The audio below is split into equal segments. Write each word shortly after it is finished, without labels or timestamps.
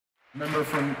Member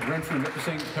from Renfrew,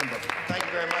 Nipissing, Pembroke. Thank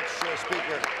you very much,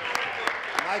 Speaker.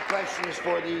 My question is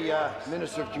for the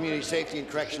Minister of Community Safety and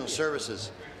Correctional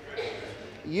Services.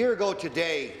 A year ago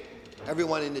today,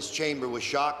 everyone in this chamber was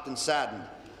shocked and saddened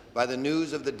by the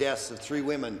news of the deaths of 3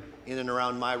 women in and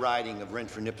around my riding of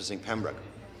Renfrew, Nipissing, Pembroke.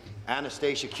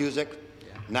 Anastasia Cusick,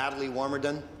 Natalie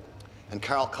Warmerdon, and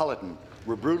Carol Culleton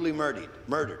were brutally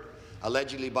murdered,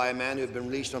 allegedly by a man who had been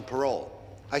released on parole.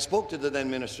 I spoke to the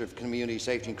then Minister of Community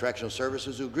Safety and Correctional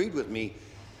Services, who agreed with me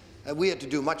that we had to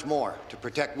do much more to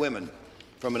protect women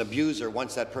from an abuser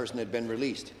once that person had been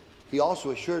released. He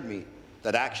also assured me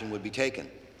that action would be taken.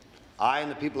 I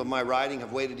and the people of my riding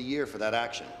have waited a year for that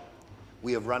action.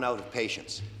 We have run out of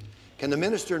patience. Can the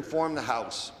Minister inform the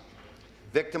House,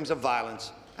 victims of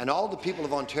violence, and all the people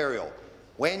of Ontario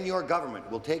when your government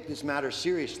will take this matter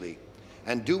seriously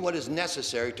and do what is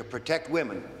necessary to protect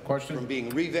women from being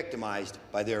re-victimized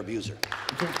by their abuser?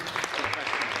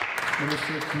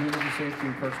 Minister of Community Safety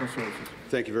and Correctional Services.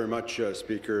 Thank you very much,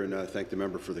 Speaker, and thank the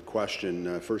member for the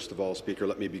question. First of all, Speaker,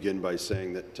 let me begin by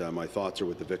saying that my thoughts are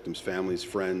with the victims' families,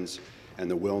 friends, and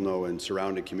the Wilno and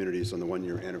surrounding communities on the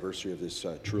one-year anniversary of this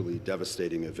truly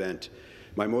devastating event.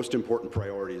 My most important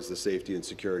priority is the safety and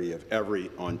security of every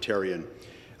Ontarian.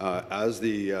 As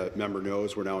the member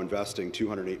knows, we're now investing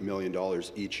 $208 million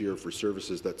each year for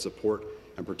services that support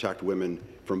and protect women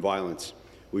from violence.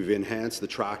 We've enhanced the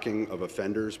tracking of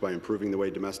offenders by improving the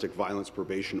way domestic violence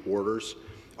probation orders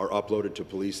are uploaded to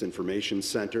police information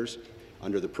centres.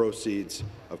 Under the Proceeds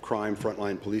of Crime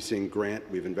Frontline Policing grant,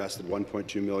 we've invested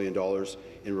 $1.2 million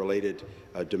in related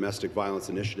domestic violence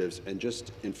initiatives. And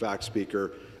just, in fact,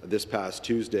 Speaker, this past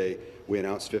Tuesday, we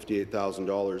announced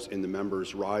 $58,000 in the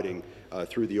members' riding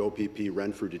through the OPP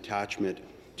Renfrew Detachment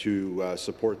to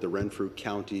support the Renfrew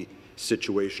County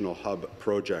Situational Hub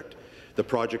project. The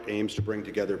project aims to bring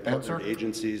together partnered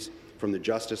agencies from the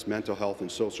justice, mental health and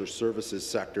social services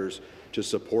sectors to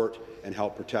support and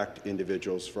help protect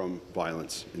individuals from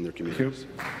violence in their communities.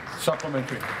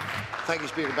 Supplementary. Thank you,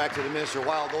 Speaker. Back to the Minister.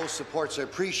 While those supports are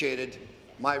appreciated,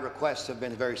 my requests have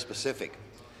been very specific.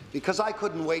 Because I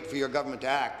couldn't wait for your government to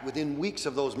act, within weeks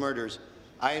of those murders,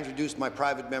 I introduced my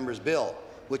private member's bill,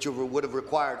 which would have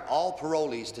required all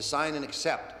parolees to sign and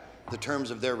accept the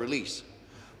terms of their release.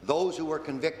 Those who were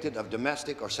convicted of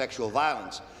domestic or sexual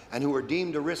violence and who were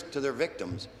deemed a risk to their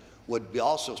victims would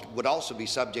also be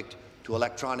subject to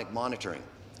electronic monitoring.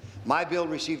 My bill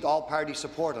received all-party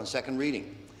support on second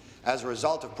reading. As a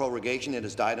result of prorogation, it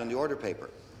has died on the order paper.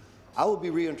 I will be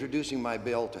reintroducing my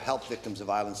bill to help victims of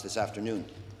violence this afternoon.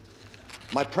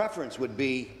 My preference would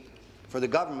be for the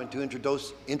government to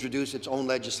introduce its own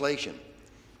legislation.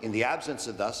 In the absence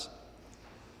of this,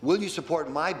 will you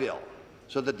support my bill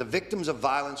so that the victims of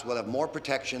violence will have more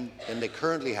protection than they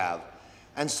currently have,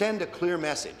 and send a clear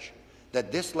message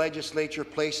that this legislature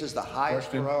places the highest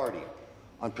priority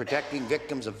on protecting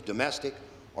victims of domestic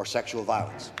or sexual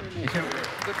violence?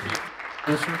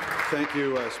 Thank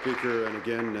you, Speaker, and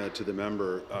again to the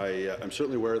member. I'm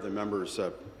certainly aware of the member's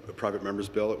private member's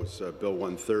bill. It was Bill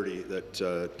 130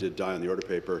 that did die on the order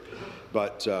paper.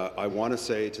 But I want to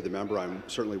say to the member, I'm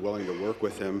certainly willing to work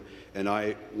with him, and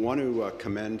I want to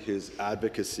commend his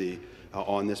advocacy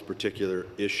on this particular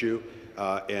issue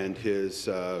and his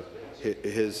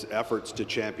efforts to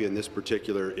champion this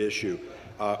particular issue.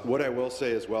 What I will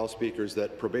say as well, Speaker, is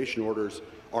that probation orders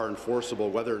are enforceable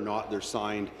whether or not they're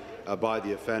signed by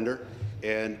the offender.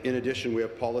 And in addition, we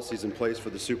have policies in place for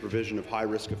the supervision of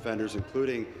high-risk offenders,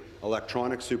 including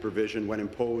electronic supervision when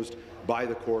imposed by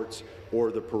the courts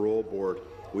or the parole board.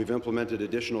 We've implemented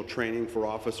additional training for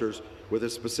officers with a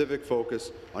specific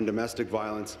focus on domestic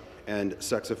violence and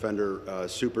sex offender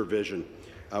supervision.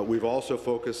 We've also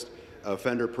focused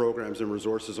offender programs and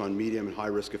resources on medium and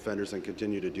high-risk offenders and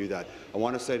continue to do that. I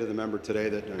want to say to the member today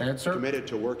that I'm committed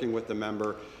to working with the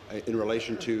member in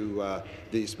relation to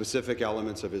the specific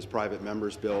elements of his private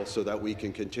member's bill so that we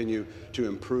can continue to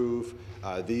improve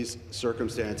these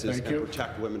circumstances and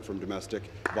protect women from domestic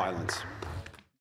violence.